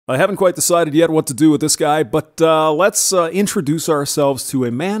I haven't quite decided yet what to do with this guy, but let's introduce ourselves to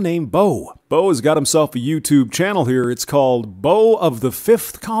a man named Beau. Beau has got himself a YouTube channel here. It's called Beau of the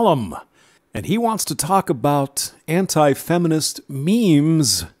Fifth Column. And he wants to talk about anti-feminist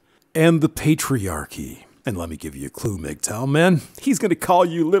memes and the patriarchy. And let me give you a clue, MGTOW, man. He's going to call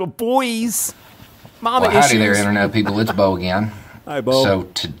you little boys. Mama well, howdy issues. there, Internet people. It's Beau again. Hi, Beau. So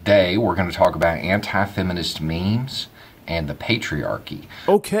today we're going to talk about anti-feminist memes and the patriarchy.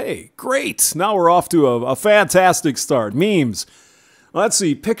 Okay, great. Now we're off to a fantastic start. Memes. Let's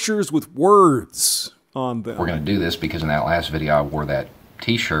see, pictures with words on them. We're going to do this because in that last video I wore that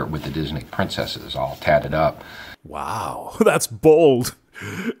t-shirt with the Disney princesses all tatted up. Wow, that's bold.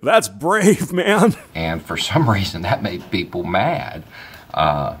 That's brave, man. And for some reason that made people mad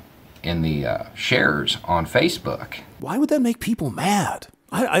in the shares on Facebook. Why would that make people mad?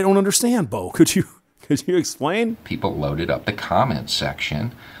 I don't understand, Beau. Could you explain? People loaded up the comments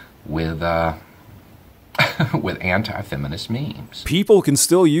section with with anti-feminist memes. People can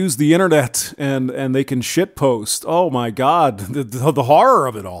still use the internet and they can shitpost. Oh my God, the horror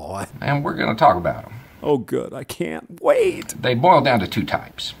of it all. And we're going to talk about them. Oh good, I can't wait. They boil down to two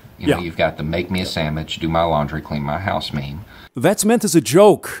types. You know, Yeah. you've got the make me a sandwich, do my laundry, clean my house meme. That's meant as a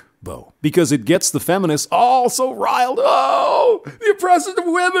joke, Beau, because it gets the feminists all so riled. Oh, the oppression of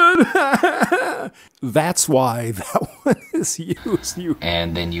women. That's why that one is used.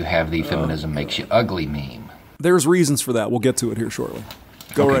 And then you have the feminism makes you ugly meme. There's reasons for that. We'll get to it here shortly.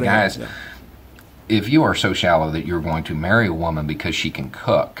 Go Okay, right guys, ahead. if you are so shallow that you're going to marry a woman because she can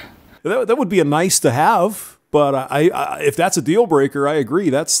cook, That would be a nice to have, but I if that's a deal breaker, I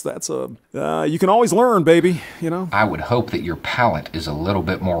agree. That's a you can always learn, baby. You know. I would hope that your palate is a little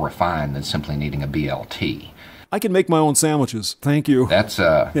bit more refined than simply needing a BLT. I can make my own sandwiches. Thank you. That's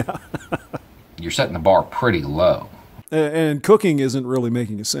you're setting the bar pretty low. And cooking isn't really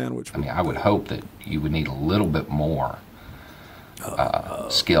making a sandwich. I mean, I would hope that you would need a little bit more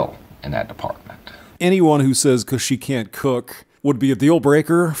skill in that department. Anyone who says because she can't cook would be a deal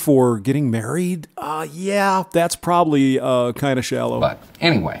breaker for getting married. Yeah, that's probably kind of shallow. But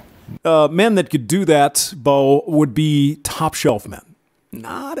anyway, Men that could do that, Beau, would be top shelf men.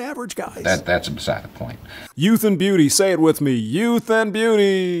 Not average guys. that's beside the point. Youth and beauty. Say it with me. Youth and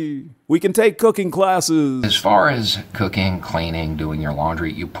beauty. We can take cooking classes. As far as cooking, cleaning, doing your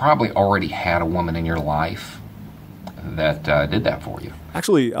laundry, you probably already had a woman in your life that did that for you.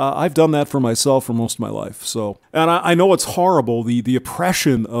 Actually, I've done that for myself for most of my life. So, and I know it's horrible, the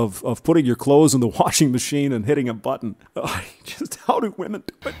oppression of putting your clothes in the washing machine and hitting a button. Just how do women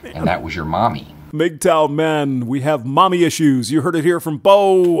do it, man? And that was your mommy. MGTOW men, we have mommy issues. You heard it here from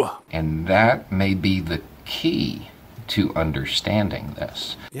Beau. And that may be the key to understanding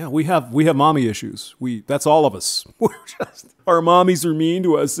this. Yeah, we have mommy issues. That's all of us. We're just, our mommies are mean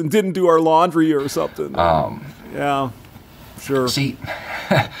to us and didn't do our laundry or something. Yeah, sure. See,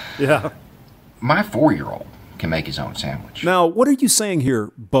 Yeah. my 4-year-old can make his own sandwich. Now, what are you saying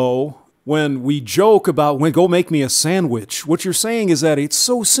here, Beau? When we joke about go make me a sandwich, what you're saying is that it's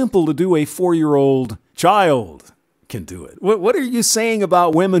so simple to do. A 4-year-old child can do it. What are you saying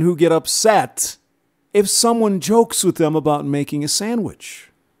about women who get upset if someone jokes with them about making a sandwich?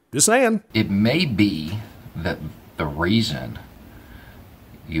 Just saying. It may be that the reason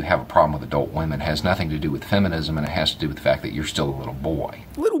you have a problem with adult women has nothing to do with feminism, and it has to do with the fact that you're still a little boy.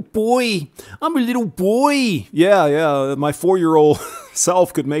 Little boy. I'm a little boy. Yeah. My 4-year-old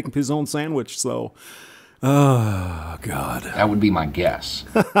self could make his own sandwich, so. Oh, God. That would be my guess.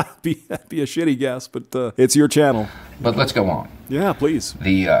 That'd be a shitty guess, but it's your channel. But let's go on. Yeah, please.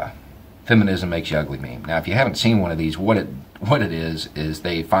 The feminism makes you ugly meme. Now, if you haven't seen one of these, what it is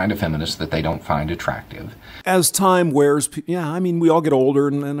they find a feminist that they don't find attractive. As time wears, yeah, I mean, we all get older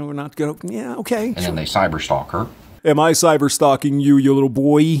and we're not going to, yeah, okay. And then they cyberstalk her. Am I cyberstalking you, you little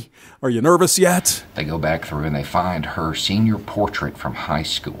boy? Are you nervous yet? They go back through and they find her senior portrait from high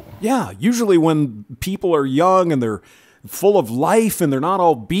school. Yeah, usually when people are young and they're full of life and they're not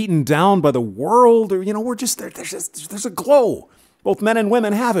all beaten down by the world, or, we're just, there's a glow. Both men and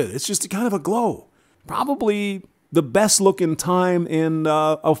women have it. It's just kind of a glow. Probably the best looking time in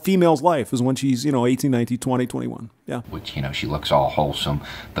a female's life is when she's, 18, 19, 20, 21. Yeah. Which, she looks all wholesome.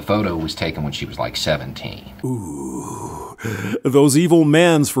 The photo was taken when she was like 17. Ooh, those evil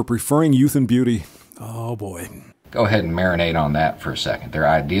mans for preferring youth and beauty. Oh, boy. Go ahead and marinate on that for a second. Their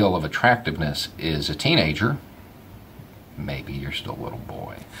ideal of attractiveness is a teenager, maybe you're still a little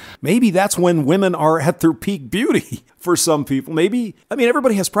boy. Maybe that's when women are at their peak beauty for some people. Maybe, I mean,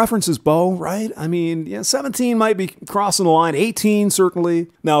 everybody has preferences, Beau, right? I mean, yeah, 17 might be crossing the line, 18 certainly.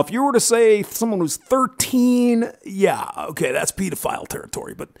 Now, if you were to say someone who's 13, yeah, okay, that's pedophile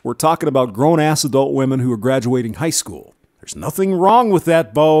territory. But we're talking about grown-ass adult women who are graduating high school. There's nothing wrong with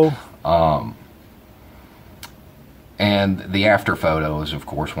that, Beau. And the after photo is, of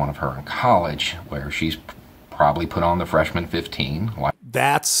course, one of her in college, where she's probably put on the freshman 15.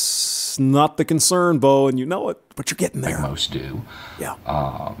 That's not the concern, Beau, and you know it, but you're getting there. Like most do. Yeah.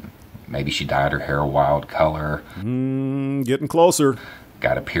 Maybe she dyed her hair a wild color. Getting closer.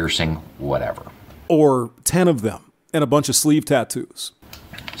 Got a piercing, whatever. Or 10 of them, and a bunch of sleeve tattoos.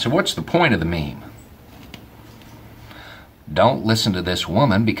 So what's the point of the meme? Don't listen to this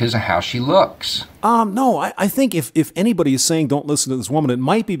woman because of how she looks. No, I think if anybody is saying don't listen to this woman, it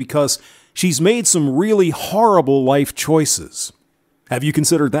might be because she's made some really horrible life choices. Have you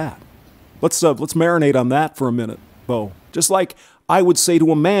considered that? Let's marinate on that for a minute, Beau. Just like I would say to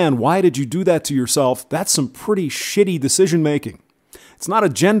a man, why did you do that to yourself? That's some pretty shitty decision making. It's not a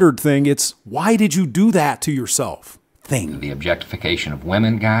gendered thing. It's why did you do that to yourself thing. The objectification of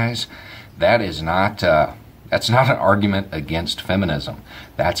women, guys, that is not... That's not an argument against feminism.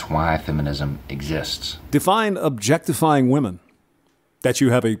 That's why feminism exists. Define objectifying women. That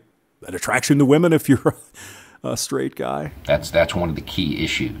you have an attraction to women if you're a straight guy. That's one of the key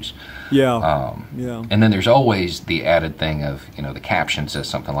issues. Yeah. Yeah. And then there's always the added thing of, the caption says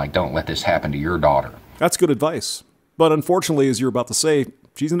something like, don't let this happen to your daughter. That's good advice. But unfortunately, as you're about to say,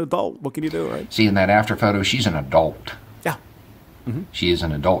 she's an adult. What can you do, right? See, in that after photo, she's an adult. Yeah. Mm-hmm. She is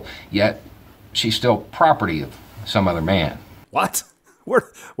an adult. Yet, she's still property of some other man. What?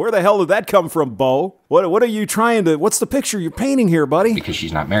 Where the hell did that come from, Beau? What are you trying to... What's the picture you're painting here, buddy? Because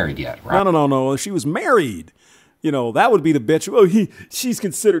she's not married yet, right? No. She was married. That would be the bitch. Oh, she's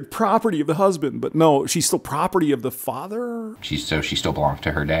considered property of the husband. But no, she's still property of the father? She still belongs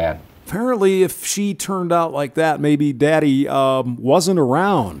to her dad? Apparently, if she turned out like that, maybe daddy wasn't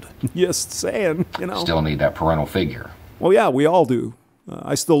around. Just saying, Still need that parental figure. Well, yeah, we all do.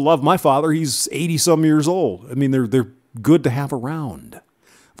 I still love my father. He's 80-some years old. I mean, they're good to have around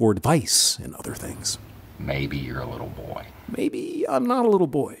for advice and other things. Maybe you're a little boy. Maybe I'm not a little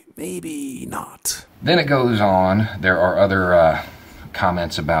boy. Maybe not. Then it goes on. There are other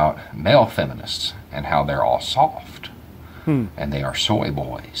comments about male feminists and how they're all soft. And they are soy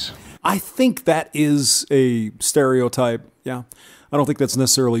boys. I think that is a stereotype, yeah. I don't think that's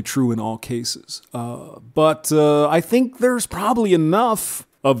necessarily true in all cases. But I think there's probably enough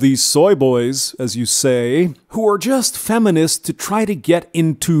of these soy boys, as you say, who are just feminists to try to get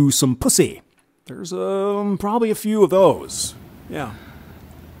into some pussy. There's probably a few of those. Yeah.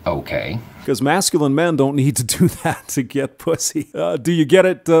 Okay. Because masculine men don't need to do that to get pussy. Do you get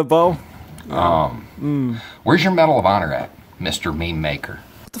it, Beau? Where's your Medal of Honor at, Mr. Meme Maker?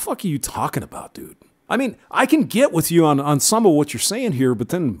 What the fuck are you talking about, dude? I mean, I can get with you on some of what you're saying here, but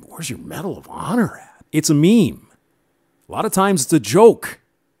then where's your Medal of Honor at? It's a meme. A lot of times it's a joke.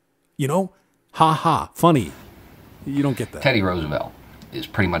 Ha ha, funny. You don't get that. Teddy Roosevelt is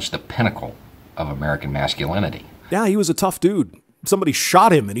pretty much the pinnacle of American masculinity. Yeah, he was a tough dude. Somebody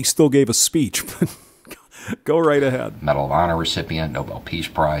shot him and he still gave a speech. Go right ahead. Medal of Honor recipient, Nobel Peace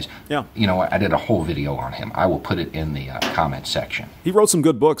Prize. Yeah. You know what? I did a whole video on him. I will put it in the comment section. He wrote some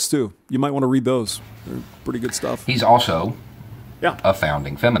good books, too. You might want to read those. They're pretty good stuff. He's also a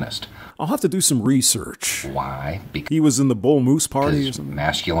founding feminist. I'll have to do some research. Why? Because he was in the Bull Moose Party or something.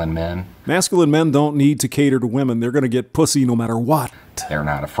 Masculine men don't need to cater to women. They're going to get pussy no matter what. They're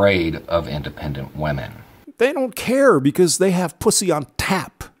not afraid of independent women. They don't care because they have pussy on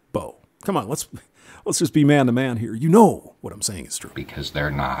tap, Beau. Come on, let's just be man to man here. You know what I'm saying is true. Because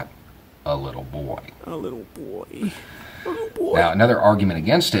they're not a little boy. A little boy. A little boy. Now, another argument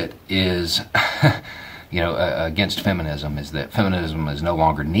against it is, against feminism, is that feminism is no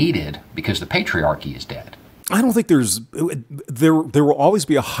longer needed because the patriarchy is dead. I don't think there will always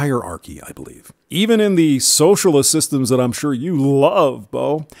be a hierarchy, I believe. Even in the socialist systems that I'm sure you love,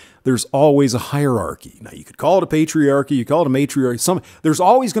 Beau, there's always a hierarchy. Now, you could call it a patriarchy, you call it a matriarchy. There's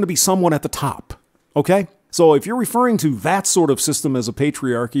always going to be someone at the top, okay? So if you're referring to that sort of system as a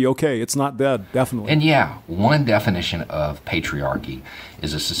patriarchy, okay, it's not dead, definitely. And yeah, one definition of patriarchy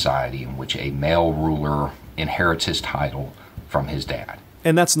is a society in which a male ruler inherits his title from his dad.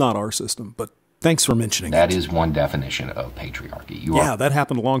 And that's not our system, but thanks for mentioning that. That is one definition of patriarchy. That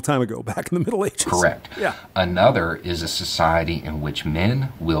happened a long time ago, back in the Middle Ages. Correct. Yeah. Another is a society in which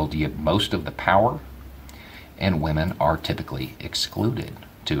men wield most of the power, and women are typically excluded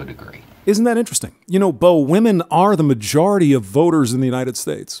to a degree. Isn't that interesting? You know, Beau, women are the majority of voters in the United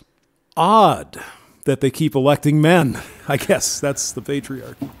States. Odd that they keep electing men. I guess that's the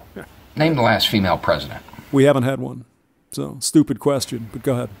patriarchy. Name the last female president. We haven't had one. So, stupid question, but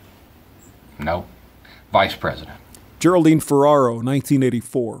go ahead. No. Vice president. Geraldine Ferraro,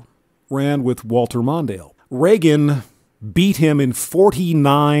 1984, ran with Walter Mondale. Reagan beat him in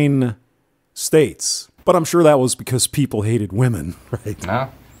 49 states. But I'm sure that was because people hated women, right?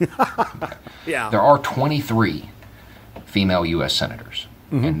 No. Yeah. There are 23 female U.S. senators.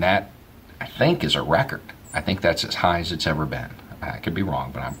 And that, I think, is a record. I think that's as high as it's ever been. I could be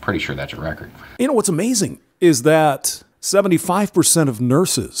wrong, but I'm pretty sure that's a record. You know, what's amazing is that 75% of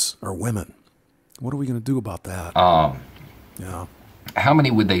nurses are women. What are we going to do about that? Yeah. How many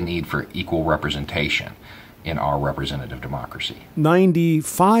would they need for equal representation in our representative democracy?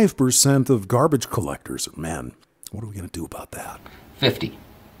 95% of garbage collectors are men. What are we going to do about that? 50.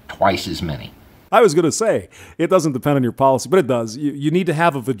 Twice as many. I was going to say, it doesn't depend on your policy, but it does. You need to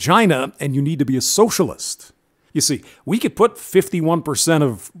have a vagina, and you need to be a socialist. You see, we could put 51%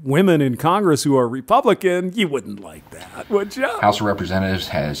 of women in Congress who are Republican. You wouldn't like that, would you? House of Representatives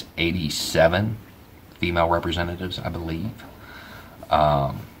has 87 female representatives, I believe.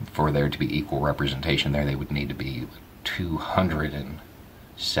 For there to be equal representation there, they would need to be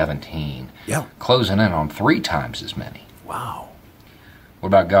 217. Yeah. Closing in on 3 times as many. Wow. What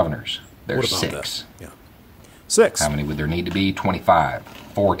about governors? There's What about 6. that? Yeah. 6. How many would there need to be? 25.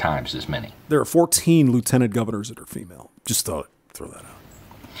 4 times as many. There are 14 lieutenant governors that are female. Just throw that out.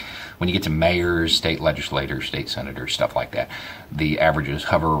 When you get to mayors, state legislators, state senators, stuff like that, the averages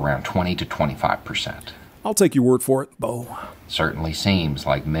hover around 20 to 25%. I'll take your word for it, Beau. Certainly seems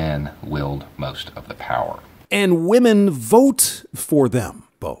like men wield most of the power. And women vote for them,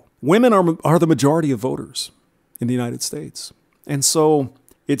 Beau. Women are the majority of voters in the United States. And so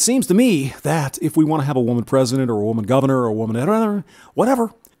it seems to me that if we want to have a woman president or a woman governor or a woman editor,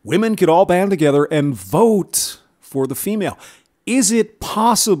 whatever, women could all band together and vote for the female. Is it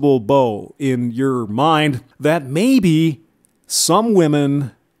possible, Beau, in your mind, that maybe some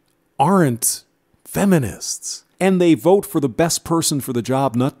women aren't feminists and they vote for the best person for the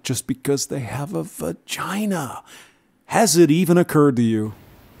job, not just because they have a vagina? Has it even occurred to you?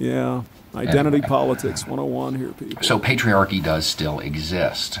 Yeah. Identity politics 101 here, people. So patriarchy does still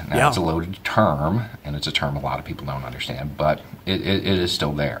exist. Now, Yeah. It's a loaded term, and it's a term a lot of people don't understand, but it is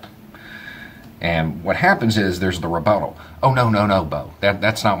still there. And what happens is there's the rebuttal. Oh, no, Beau.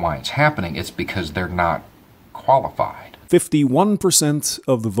 That's not why it's happening. It's because they're not qualified. 51%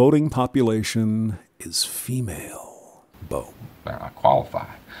 of the voting population is female, Beau. They're not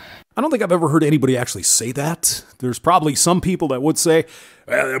qualified. I don't think I've ever heard anybody actually say that. There's probably some people that would say,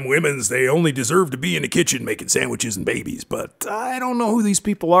 well, them women's, they only deserve to be in the kitchen making sandwiches and babies. But I don't know who these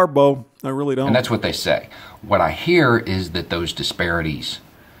people are, Beau. I really don't. And that's what they say. What I hear is that those disparities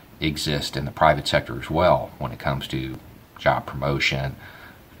exist in the private sector as well when it comes to job promotion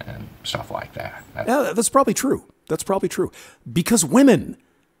and stuff like that. Yeah, that's probably true. That's probably true. Because women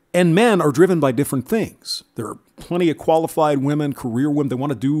and men are driven by different things. There are plenty of qualified women, career women. They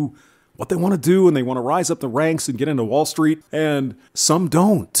want to do what they want to do, and they want to rise up the ranks and get into Wall Street. And some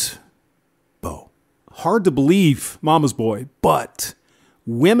don't. Beau, hard to believe, mama's boy, but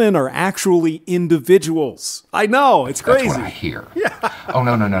women are actually individuals. I know, it's crazy. That's what I hear. Yeah. Oh,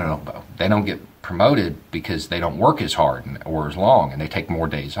 no, Beau. They don't get promoted because they don't work as hard or as long, and they take more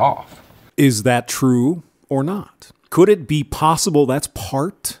days off. Is that true or not? Could it be possible that's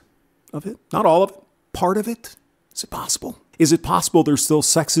part of it? Not all of it. Part of it? Is it possible? Is it possible there's still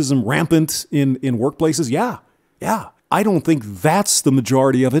sexism rampant in workplaces? Yeah. I don't think that's the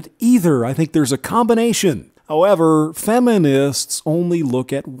majority of it either. I think there's a combination. However, feminists only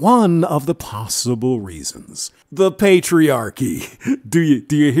look at one of the possible reasons. The patriarchy. Do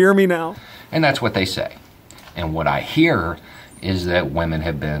you hear me now? And that's what they say. And what I hear is that women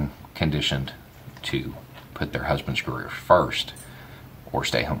have been conditioned to put their husband's career first or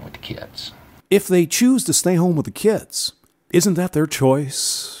stay home with the kids. If they choose to stay home with the kids, isn't that their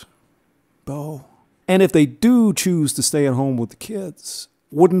choice, Beau? And if they do choose to stay at home with the kids,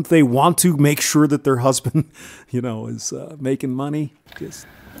 wouldn't they want to make sure that their husband, is making money?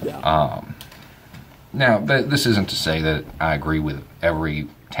 Now, this isn't to say that I agree with every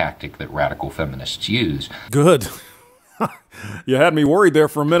tactic that radical feminists use. Good. You had me worried there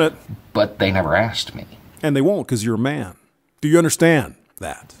for a minute. But they never asked me. And they won't because you're a man. Do you understand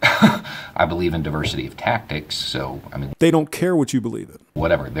that? I believe in diversity of tactics, so, They don't care what you believe in.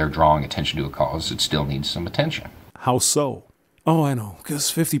 Whatever, they're drawing attention to a cause, it still needs some attention. How so? Oh, I know,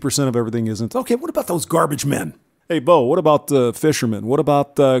 because 50% of everything isn't. Okay, what about those garbage men? Hey, Beau, what about fishermen? What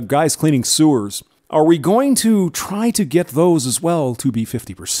about guys cleaning sewers? Are we going to try to get those as well to be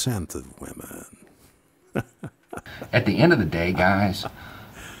 50% of women? At the end of the day, guys,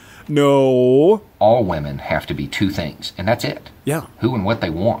 no. All women have to be two things, and that's it. Yeah. Who and what they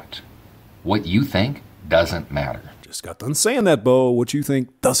want. What you think doesn't matter. Just got done saying that, Beau. What you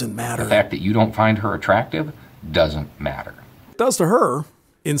think doesn't matter. The fact that you don't find her attractive doesn't matter. It does to her,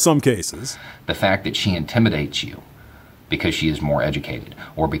 in some cases. The fact that she intimidates you because she is more educated,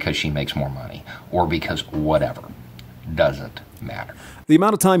 or because she makes more money, or because whatever, doesn't matter. The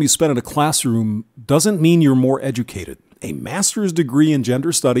amount of time you spend in a classroom doesn't mean you're more educated. A master's degree in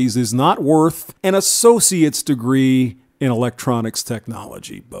gender studies is not worth an associate's degree in electronics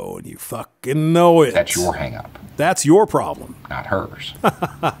technology, Beau, and you fucking know it. That's your hang up. That's your problem. Not hers.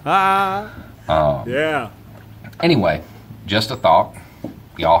 Yeah. Anyway, just a thought.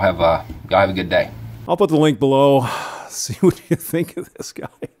 Y'all have a good day. I'll put the link below. See what you think of this guy.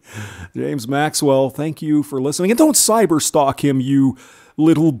 James Maxwell, thank you for listening. And don't cyber stalk him, you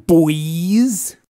little boys.